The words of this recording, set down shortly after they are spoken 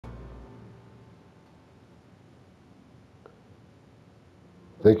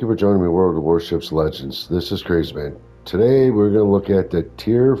Thank you for joining me, World of Warships Legends. This is Crazy Man. Today we're going to look at the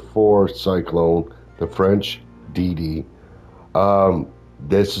Tier 4 Cyclone, the French DD.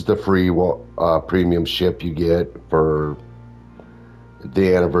 This is the free premium ship you get for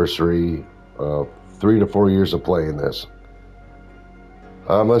the anniversary of 3 to 4 years of playing this.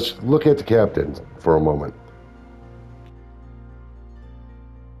 Let's look at the captain for a moment.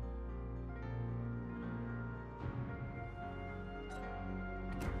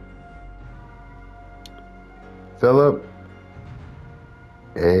 Philip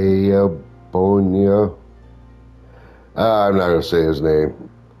Abonia. I'm not going to say his name.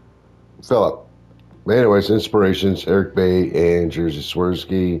 Philip. Anyways, inspirations: Eric Bay and Jerzy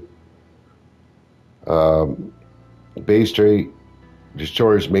Swirsky. Base trait: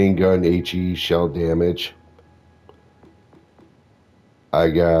 destroyer's main gun, HE shell damage. I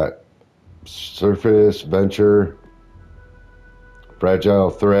got surface venture,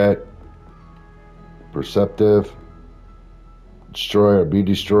 fragile threat, perceptive, destroy or be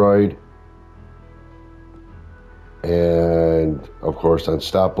destroyed, and of course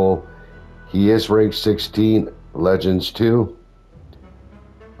unstoppable. He is rank 16, Legends 2.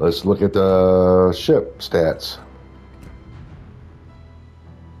 Let's look at the ship stats.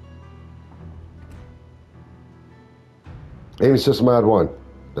 Aiming system mod 1.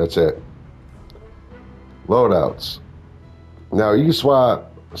 That's it. Loadouts. Now you can swap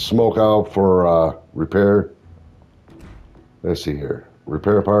smoke out for repair. Let's see here.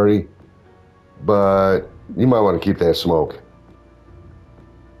 Repair party. But you might want to keep that smoke.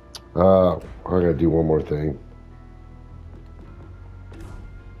 I gotta do one more thing.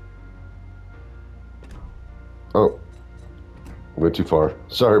 Oh, went too far.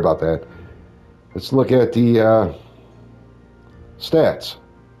 Sorry about that. Let's look at the stats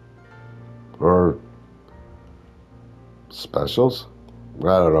or specials.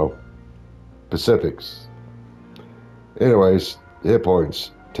 I don't know. Pacifics. Anyways, hit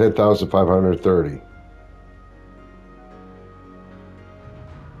points 10,530.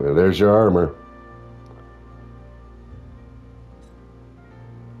 Well, there's your armor.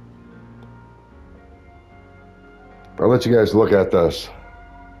 I'll let you guys look at this.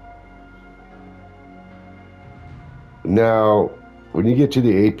 Now, when you get to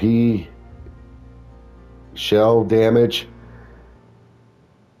the AP shell damage,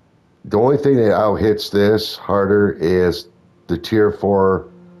 the only thing that out hits this harder is the Tier 4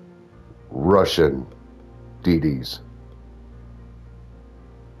 Russian DDs.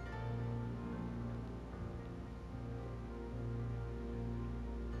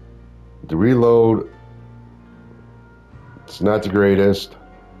 The reload, it's not the greatest.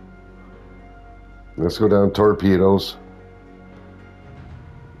 Let's go down torpedoes.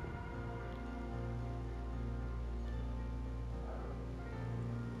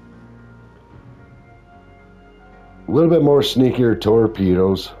 A little bit more sneakier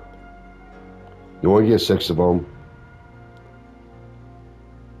torpedoes. You only get 6 of them.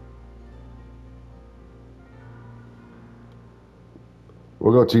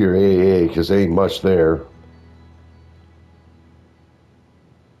 We'll go to your AA because there ain't much there.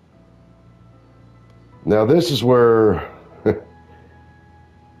 Now this is where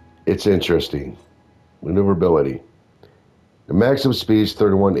it's interesting. Maneuverability. The maximum speed is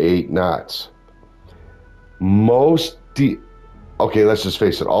 31.8 knots. Okay, let's just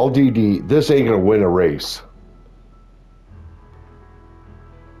face it, all DD, this ain't gonna win a race.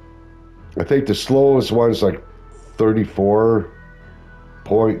 I think the slowest one's like 34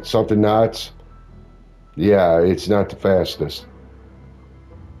 point something knots. Yeah, it's not the fastest.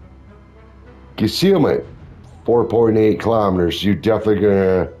 Concealment, 4.8 kilometers. You're definitely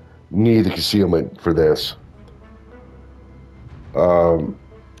gonna need the concealment for this.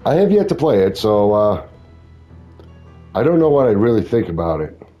 I have yet to play it, so I don't know what I really think about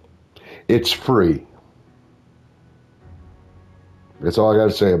it. It's free. That's all I got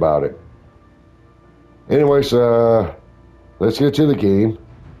to say about it. Anyways, let's get to the game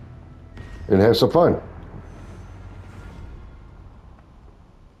and have some fun.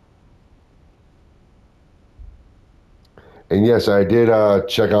 And yes, I did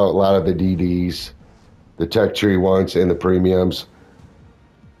check out a lot of the DDs, the tech tree ones, and the premiums.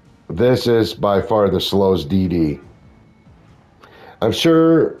 This is by far the slowest DD. I'm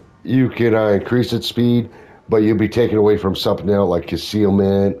sure you can increase its speed, but you'll be taken away from something else like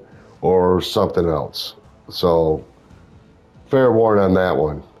concealment or something else. So, fair warning on that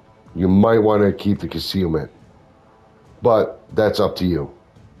one. You might want to keep the concealment, but that's up to you.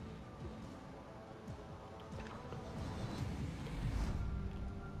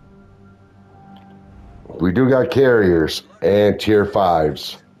 We do got carriers and tier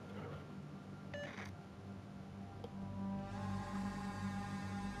 5s.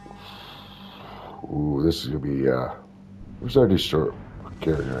 Ooh, this is gonna be where's our destroyer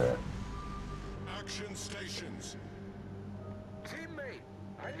carrier at? Action stations. Teammate,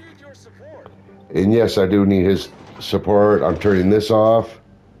 I need your support. And yes, I do need his support. I'm turning this off.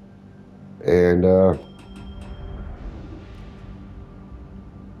 And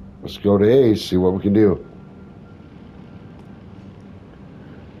let's go to A, see what we can do.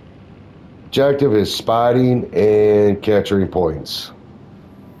 Objective is spotting and capturing points.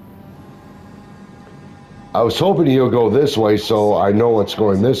 I was hoping he'll go this way, so I know it's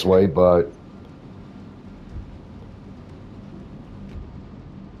going this way, but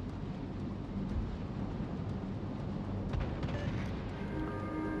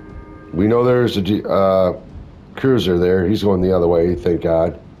we know there's a cruiser there. He's going the other way, thank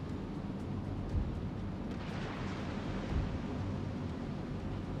God.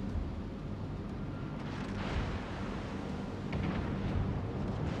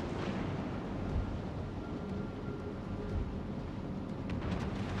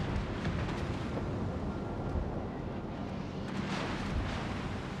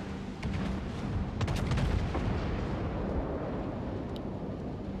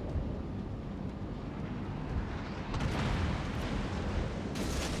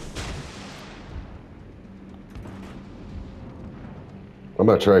 I'm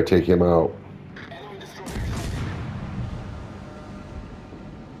gonna try to take him out.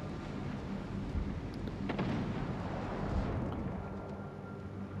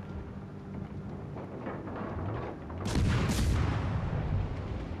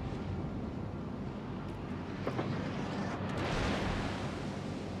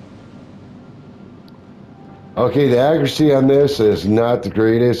 Okay, the accuracy on this is not the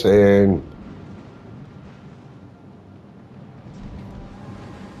greatest, and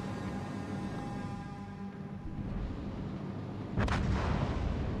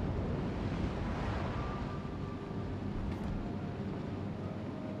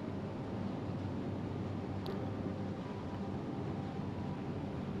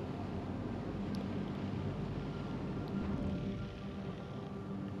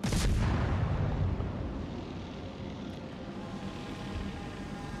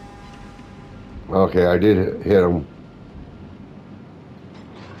okay, I did hit him.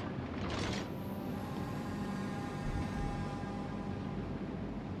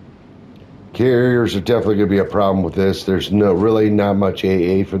 Carriers are definitely going to be a problem with this. There's really not much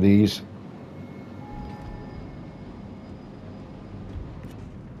AA for these.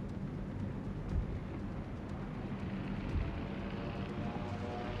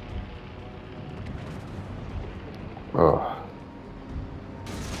 Oh.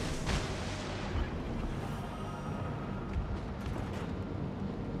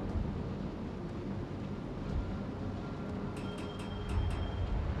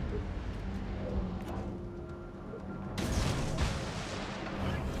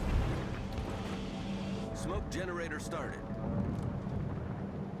 Smoke generator started.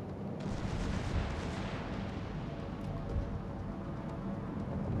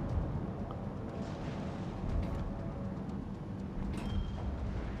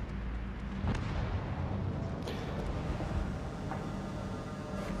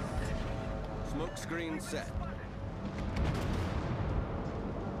 Smoke screen set.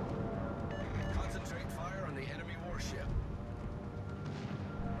 Concentrate fire on the enemy warship.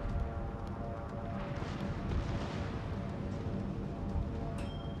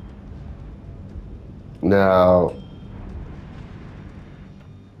 Now,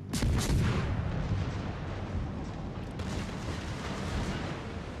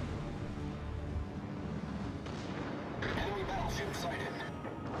 Enemy battleship sighted.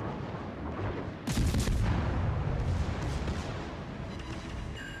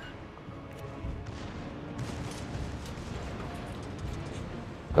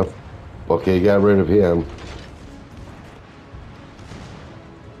 okay, got rid of him.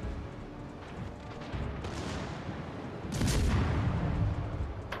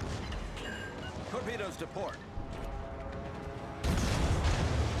 Torpedoes to port.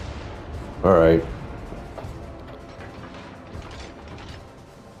 All right.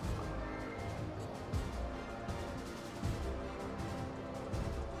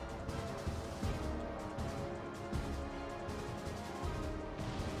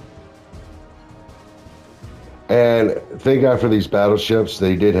 And thank God for these battleships.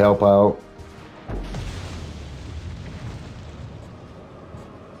 They did help out.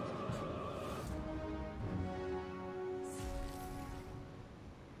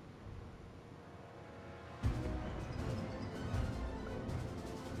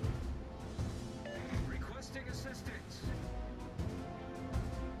 Requesting assistance.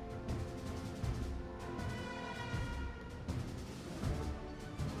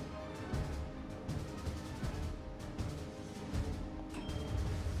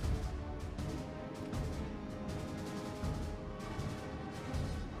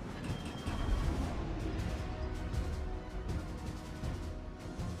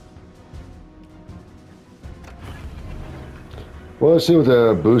 Well, let's see what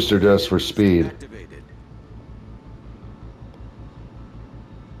the booster does for speed. Activated.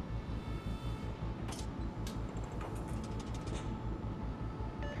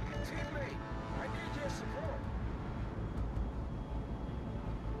 Teammate, I need your support.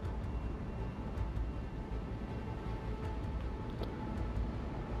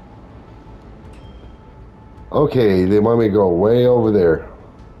 Okay, they want me to go way over there.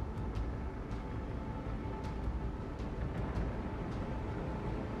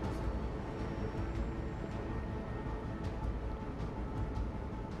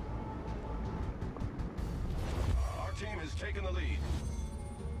 Our team has taken the lead.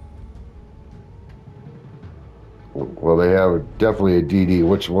 Well, they have definitely a DD.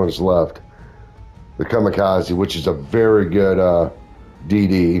 Which one's left? The Kamikaze, which is a very good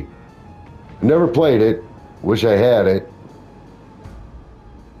DD. Never played it. Wish I had it.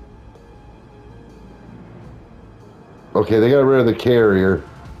 Okay, they got rid of the carrier.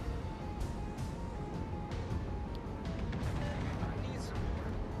 I need support.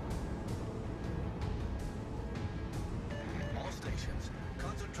 All stations,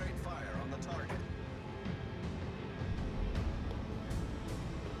 concentrate fire on the target.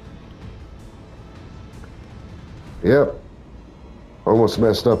 Yep. Almost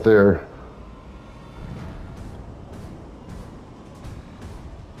messed up there.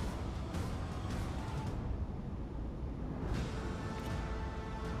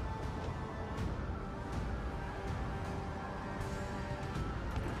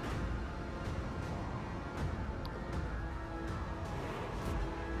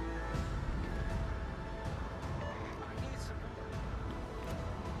 I need support.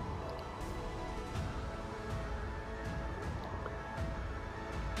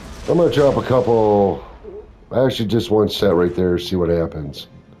 I'm gonna drop a couple. Actually, just one set right there. See what happens.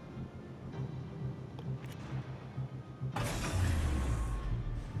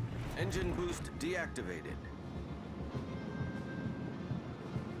 Engine boost deactivated.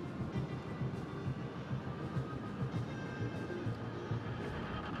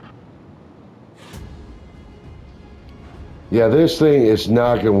 Yeah, this thing is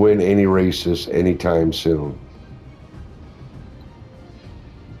not gonna win any races anytime soon.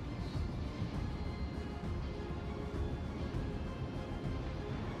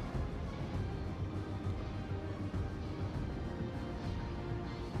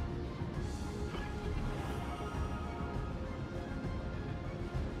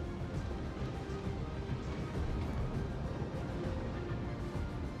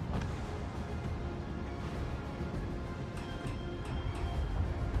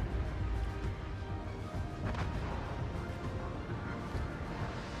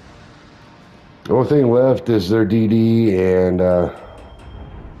 The only thing left is their DD and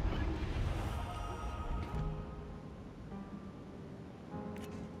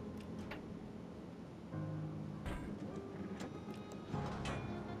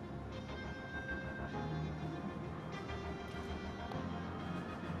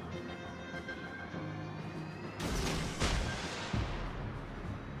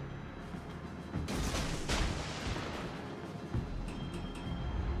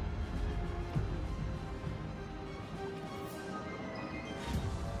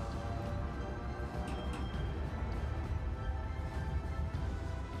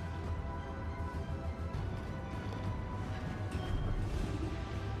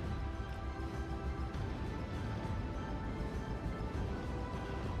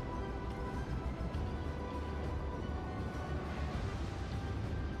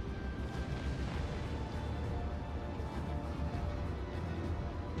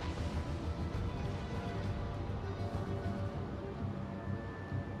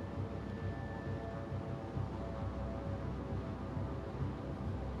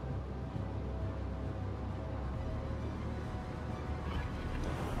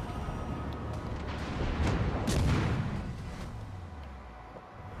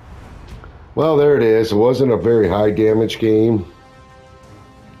well, there it is. It wasn't a very high damage game.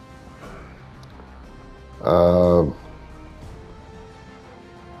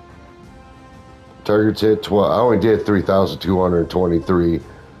 Targets hit 12. I only did 3,223.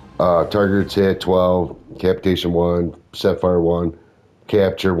 Targets hit 12. Capitation 1. Set fire 1.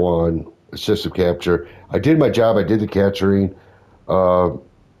 Capture 1. Assistive capture. I did my job. I did the capturing.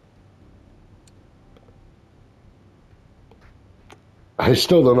 I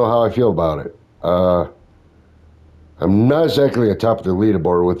still don't know how I feel about it. I'm not exactly on top of the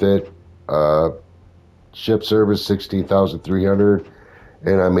leaderboard with it. Ship service 16,300,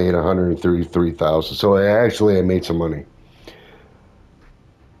 and I made 133,000. So I made some money.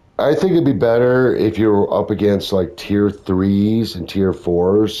 I think it'd be better if you're up against like tier 3s and tier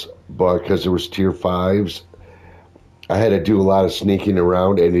 4s, but because there was tier 5s, I had to do a lot of sneaking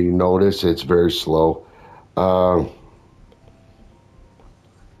around, and you notice it's very slow.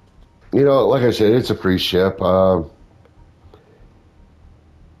 You know, like I said, it's a free ship.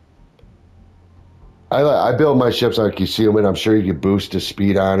 I build my ships like you see them, and I'm sure you can boost the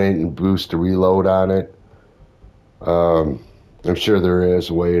speed on it and boost the reload on it. I'm sure there is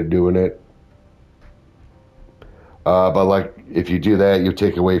a way of doing it. But like, if you do that, you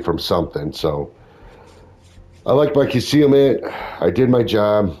take away from something. So I like my concealment. I did my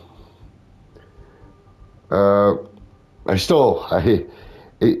job.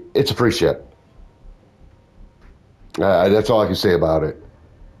 It's a free ship. That's all I can say about it.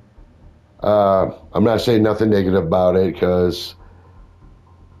 I'm not saying nothing negative about it because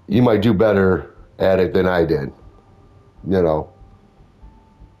you might do better at it than I did, you know.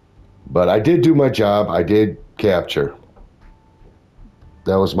 But I did do my job. I did capture.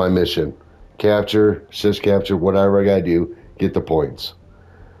 That was my mission. Capture, assist capture, whatever I gotta do, get the points.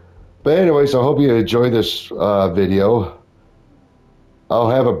 But anyways, I hope you enjoyed this video. I'll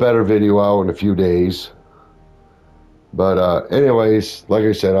have a better video out in a few days. But anyways, like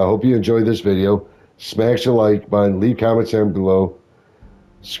I said, I hope you enjoyed this video. Smash the like button, leave comments down below.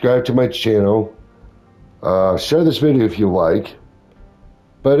 Subscribe to my channel. Share this video if you like.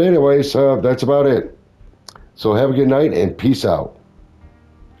 But anyways, that's about it. So have a good night and peace out.